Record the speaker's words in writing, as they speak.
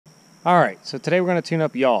Alright, so today we're going to tune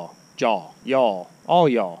up yaw, jaw, yaw, all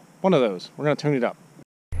yaw. One of those. We're going to tune it up.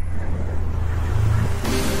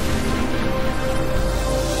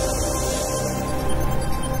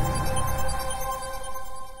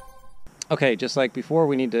 Okay, just like before,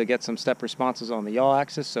 we need to get some step responses on the yaw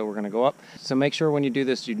axis, so we're going to go up. So make sure when you do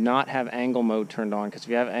this, do not have angle mode turned on, because if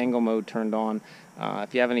you have angle mode turned on,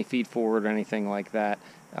 if you have any feed forward or anything like that,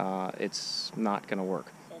 it's not going to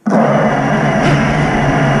work.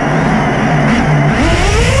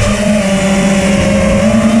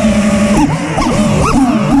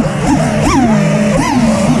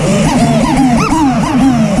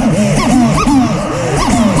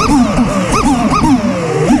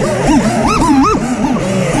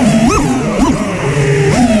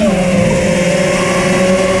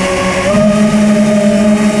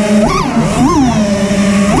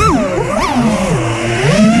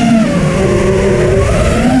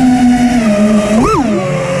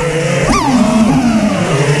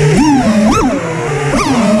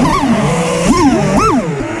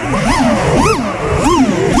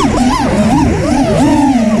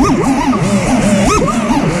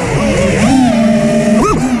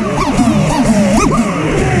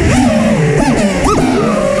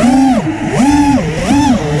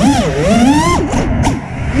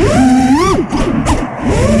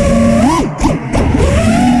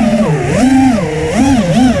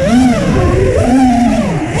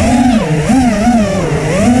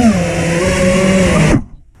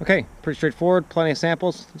 Okay, pretty straightforward, plenty of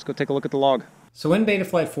samples. Let's go take a look at the log. So in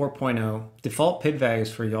Betaflight 4.0, default PID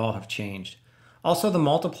values for yaw have changed. Also, the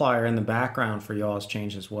multiplier in the background for yaw has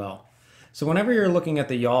changed as well. So whenever you're looking at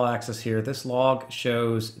the yaw axis here, this log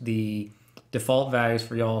shows the default values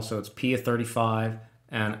for yaw. So it's P of 35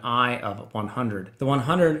 and I of 100. The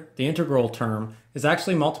 100, the integral term, is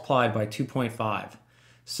actually multiplied by 2.5.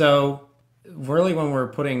 So really when we're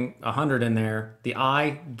putting 100 in there, the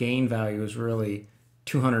I gain value is really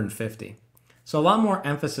 250. So a lot more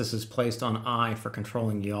emphasis is placed on I for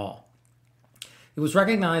controlling yaw. It was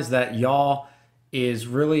recognized that yaw is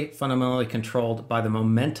really fundamentally controlled by the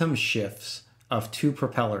momentum shifts of two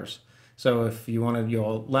propellers. So if you wanted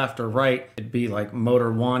yaw left or right, it'd be like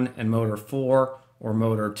motor 1 and motor 4, or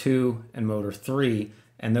motor 2 and motor 3,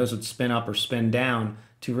 and those would spin up or spin down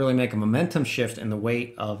to really make a momentum shift in the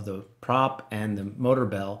weight of the prop and the motor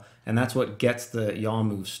bell, and that's what gets the yaw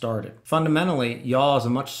move started. Fundamentally, yaw is a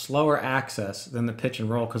much slower access than the pitch and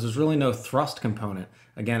roll because there's really no thrust component.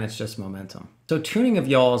 Again, it's just momentum. So tuning of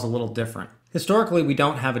yaw is a little different. Historically, we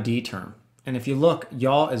don't have a D term, and if you look,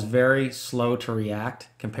 yaw is very slow to react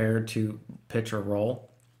compared to pitch or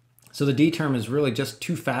roll. So the D term is really just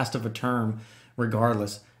too fast of a term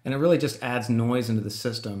regardless, and it really just adds noise into the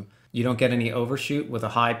system. You don't get any overshoot with a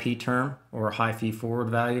high P term or a high feed forward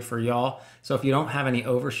value for yaw. So if you don't have any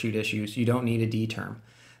overshoot issues, you don't need a D term.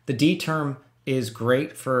 The D term is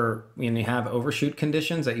great for when you have overshoot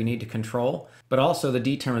conditions that you need to control, but also the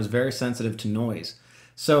D term is very sensitive to noise.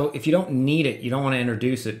 So if you don't need it, you don't want to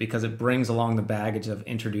introduce it because it brings along the baggage of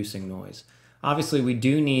introducing noise. Obviously, we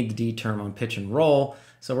do need the D term on pitch and roll,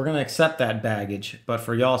 so we're going to accept that baggage, but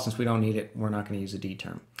for yaw, since we don't need it, we're not going to use the D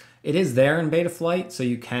term. It is there in Betaflight, so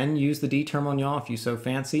you can use the D term on yaw if you so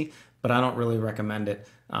fancy, but I don't really recommend it.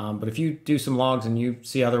 But if you do some logs and you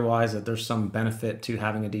see otherwise that there's some benefit to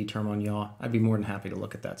having a D term on yaw, I'd be more than happy to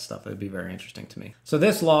look at that stuff. It'd be very interesting to me. So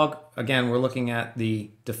this log, again, we're looking at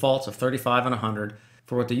the defaults of 35 and 100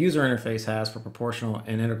 for what the user interface has for proportional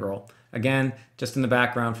and integral. Again, just in the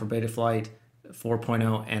background for Betaflight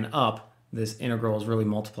 4.0 and up, this integral is really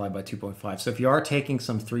multiplied by 2.5. So if you are taking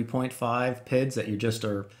some 3.5 PIDs that you just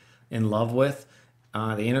are in love with,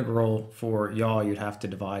 the integral for yaw you'd have to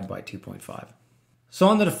divide by 2.5. So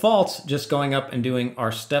on the defaults, just going up and doing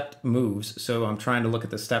our stepped moves, so I'm trying to look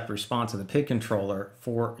at the step response of the PID controller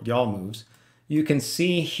for yaw moves, you can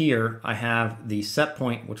see here I have the set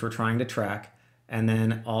point, which we're trying to track, and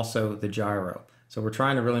then also the gyro. So we're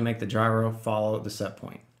trying to really make the gyro follow the set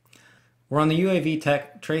point. We're on the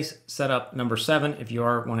uavtech trace setup number 7 if you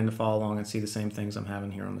are wanting to follow along and see the same things I'm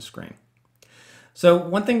having here on the screen. So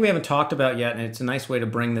one thing we haven't talked about yet, and it's a nice way to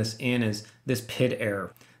bring this in, is this PID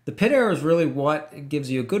error. The PID error is really what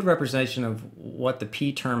gives you a good representation of what the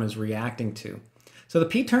P term is reacting to. So the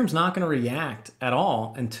P term is not going to react at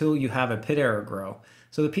all until you have a PID error grow.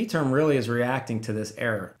 So the P term really is reacting to this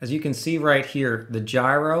error. As you can see right here, the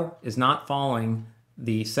gyro is not following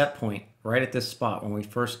the set point right at this spot when we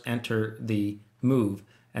first enter the move,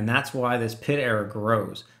 and that's why this PID error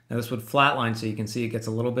grows. Now this would flatline, so you can see it gets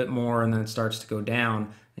a little bit more and then it starts to go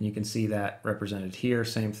down, and you can see that represented here.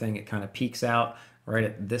 Same thing, it kind of peaks out right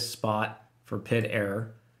at this spot for PID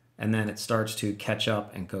error, and then it starts to catch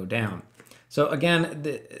up and go down. So again,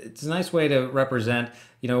 it's a nice way to represent,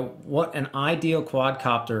 what an ideal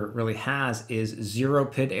quadcopter really has is 0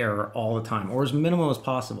 PID error all the time, or as minimal as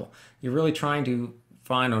possible. You're really trying to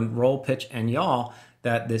find on roll, pitch, and yaw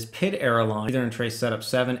that this PID error line, either in trace setup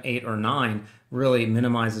 7, 8, or 9, really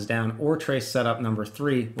minimizes down, or trace setup number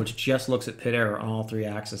 3, which just looks at PID error on all 3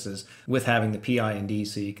 axes with having the PID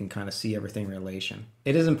so you can kind of see everything in relation.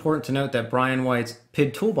 It is important to note that Brian White's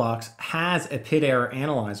PID toolbox has a PID error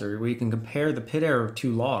analyzer where you can compare the PID error of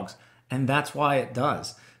 2 logs, and that's why it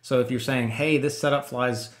does. So if you're saying, hey, this setup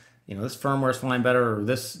flies, this firmware is flying better, or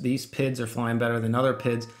these PIDs are flying better than other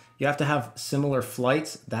PIDs, you have to have similar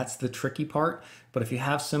flights. That's the tricky part. But if you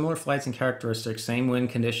have similar flights and characteristics, same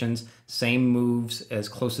wind conditions, same moves as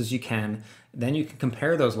close as you can, then you can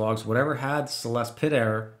compare those logs. Whatever had the less PID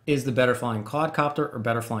error is the better flying quadcopter or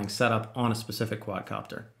better flying setup on a specific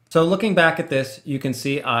quadcopter. So looking back at this, you can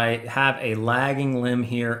see I have a lagging limb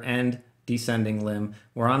here and descending limb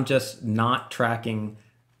where I'm just not tracking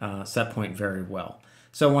Setpoint very well.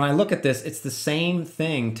 So when I look at this, it's the same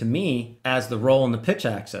thing to me as the roll and the pitch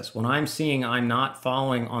axis. When I'm seeing I'm not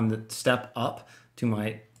following on the step up to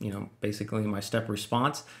my, basically my step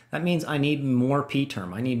response, that means I need more P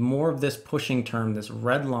term. I need more of this pushing term, this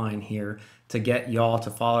red line here, to get yaw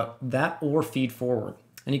to follow that or feed forward.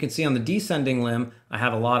 And you can see on the descending limb, I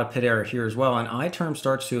have a lot of PID error here as well, and I term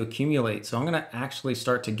starts to accumulate. So I'm going to actually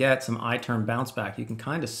start to get some I term bounce back. You can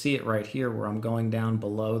kind of see it right here where I'm going down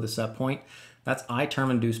below the set point. That's I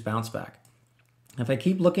term induced bounce back. If I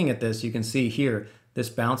keep looking at this, you can see here, this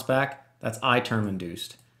bounce back, that's I term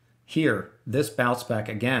induced. Here, this bounce back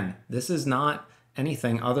again, this is not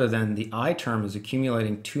anything other than the I term is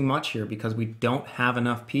accumulating too much here because we don't have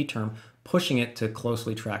enough P term pushing it to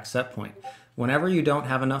closely track set point. Whenever you don't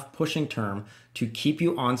have enough pushing term to keep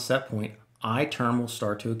you on set point, I term will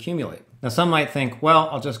start to accumulate. Now some might think, well,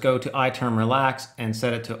 I'll just go to I term relax and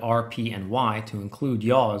set it to R, P, and Y to include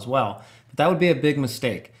yaw as well. But that would be a big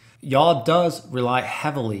mistake. Yaw does rely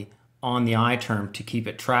heavily on the I term to keep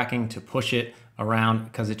it tracking, to push it around,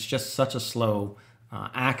 because it's just such a slow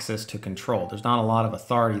axis to control. There's not a lot of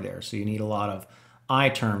authority there, so you need a lot of I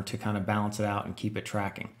term to kind of balance it out and keep it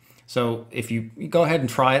tracking. So if you go ahead and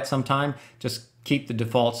try it sometime, just keep the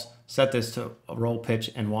defaults, set this to roll, pitch,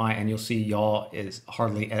 and Y, and you'll see yaw is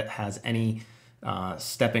hardly has any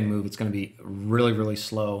stepping move. It's going to be really, really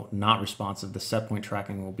slow, not responsive. The set point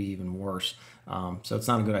tracking will be even worse. So it's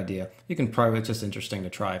not a good idea. You can probably, it's just interesting to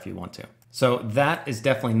try if you want to. So that is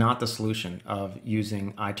definitely not the solution of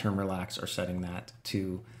using I term relax or setting that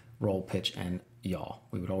to roll, pitch, and yaw.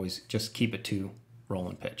 We would always just keep it to roll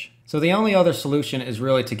and pitch. So the only other solution is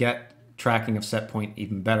really to get tracking of set point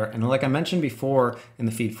even better. And like I mentioned before in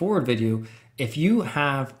the feed forward video, if you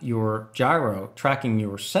have your gyro tracking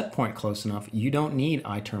your set point close enough, you don't need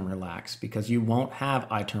I term relax because you won't have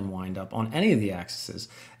I term wind up on any of the axes.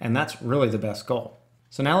 And that's really the best goal.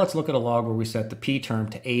 So now let's look at a log where we set the P term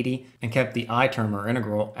to 80 and kept the I term or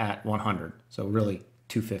integral at 100. So really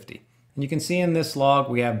 250. And you can see in this log,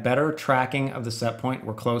 we have better tracking of the set point.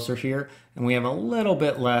 We're closer here, and we have a little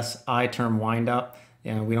bit less I term wind up.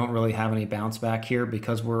 We don't really have any bounce back here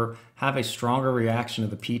because we have a stronger reaction to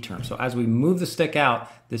the P term. So as we move the stick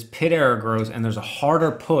out, this PID error grows, and there's a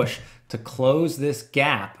harder push to close this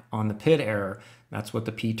gap on the PID error. That's what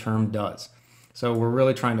the P term does. So we're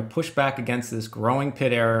really trying to push back against this growing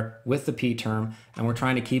PID error with the P term, and we're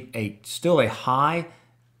trying to keep still a high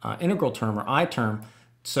integral term or I term,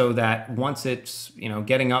 so that once it's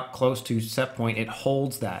getting up close to set point, it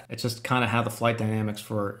holds that. It's just kind of how the flight dynamics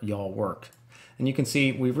for yaw work. And you can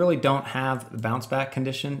see we really don't have the bounce back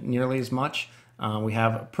condition nearly as much. We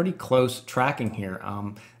have a pretty close tracking here.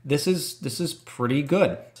 This is pretty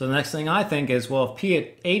good. So the next thing I think is, well, if P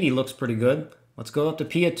at 80 looks pretty good, let's go up to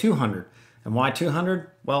P at 200. And why 200?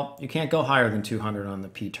 Well, you can't go higher than 200 on the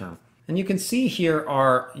P term. And you can see here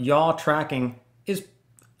our yaw tracking is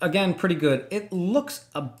again pretty good. It looks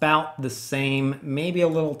about the same, maybe a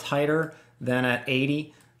little tighter than at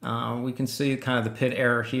 80. We can see kind of the PID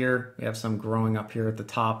error here. We have some growing up here at the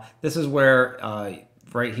top. This is where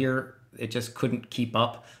right here it just couldn't keep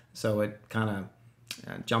up, so it kind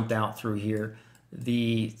of jumped out through here.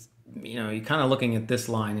 You're kind of looking at this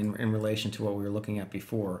line in relation to what we were looking at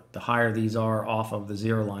before. The higher these are off of the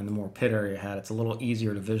 0 line, the more PID error you had. It's a little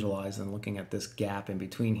easier to visualize than looking at this gap in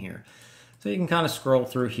between here. So you can kind of scroll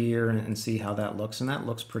through here and see how that looks, and that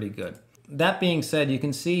looks pretty good. That being said, you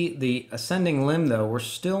can see the ascending limb, though, we're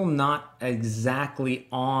still not exactly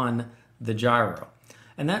on the gyro.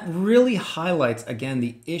 And that really highlights, again,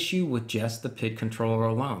 the issue with just the PID controller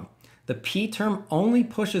alone. The P term only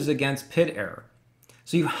pushes against PID error.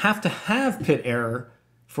 So you have to have pit error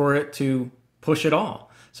for it to push it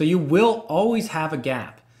all. So you will always have a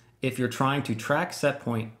gap if you're trying to track set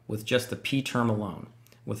point with just the P term alone,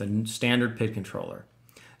 with a standard PID controller.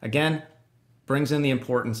 Again, brings in the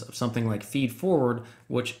importance of something like feed forward,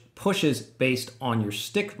 which pushes based on your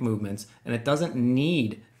stick movements, and it doesn't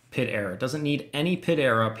need PID error. It doesn't need any PID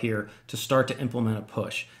error up here to start to implement a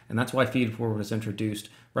push. And that's why feed forward was introduced,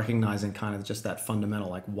 recognizing kind of just that fundamental,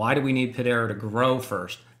 like, why do we need PID error to grow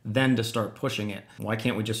first, then to start pushing it? Why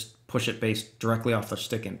can't we just push it based directly off the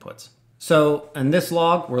stick inputs? So in this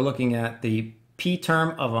log, we're looking at the P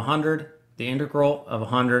term of 100, the integral of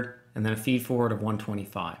 100, and then a feed forward of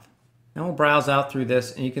 125. Now we'll browse out through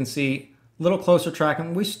this, and you can see a little closer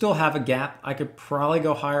tracking. We still have a gap. I could probably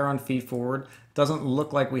go higher on feed forward. Doesn't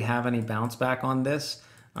look like we have any bounce back on this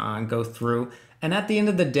and go through. And at the end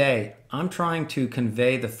of the day, I'm trying to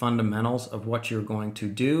convey the fundamentals of what you're going to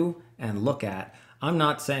do and look at. I'm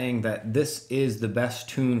not saying that this is the best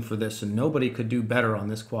tune for this and nobody could do better on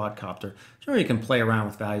this quadcopter. Sure, you can play around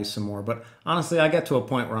with values some more, but honestly, I get to a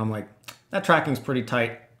point where I'm like, that tracking's pretty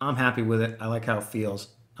tight. I'm happy with it. I like how it feels.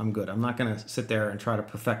 I'm good. I'm not going to sit there and try to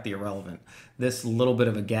perfect the irrelevant. This little bit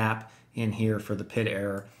of a gap in here for the PID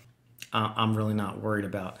error, I'm really not worried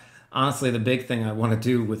about. Honestly, the big thing I want to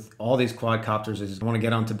do with all these quadcopters is I want to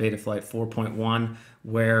get onto Betaflight 4.1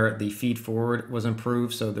 where the feed forward was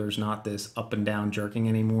improved, so there's not this up and down jerking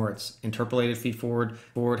anymore. It's interpolated feed forward.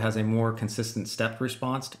 Forward has a more consistent step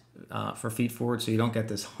response for feed forward, so you don't get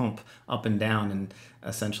this hump up and down and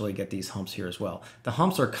essentially get these humps here as well. The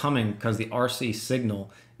humps are coming because the RC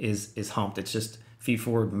signal is humped. It's just feed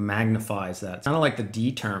forward magnifies that. It's kind of like the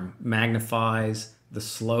D term magnifies the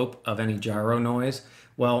slope of any gyro noise.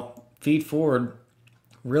 Well, feed forward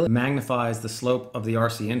really magnifies the slope of the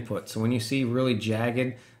RC input. So when you see really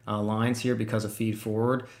jagged lines here because of feed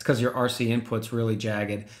forward, it's because your RC input's really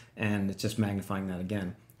jagged and it's just magnifying that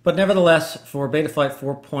again. But nevertheless, for Betaflight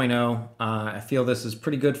 4.0, I feel this is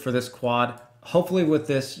pretty good for this quad. Hopefully with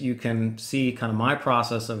this, you can see kind of my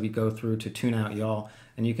process of you go through to tune out yaw,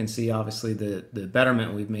 and you can see obviously the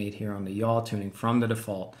betterment we've made here on the yaw tuning from the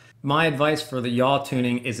default. My advice for the yaw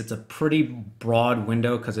tuning is it's a pretty broad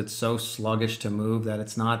window because it's so sluggish to move that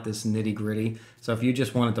it's not this nitty gritty. So if you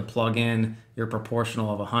just wanted to plug in your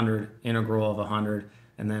proportional of 100, integral of 100,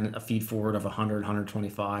 and then a feed forward of 100,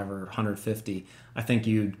 125, or 150, I think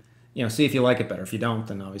you'd see if you like it better. If you don't,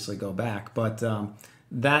 then obviously go back. But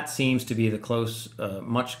that seems to be the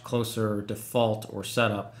much closer default or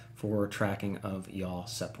setup for tracking of yaw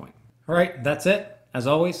set point. All right, that's it. As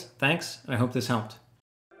always, thanks, and I hope this helped.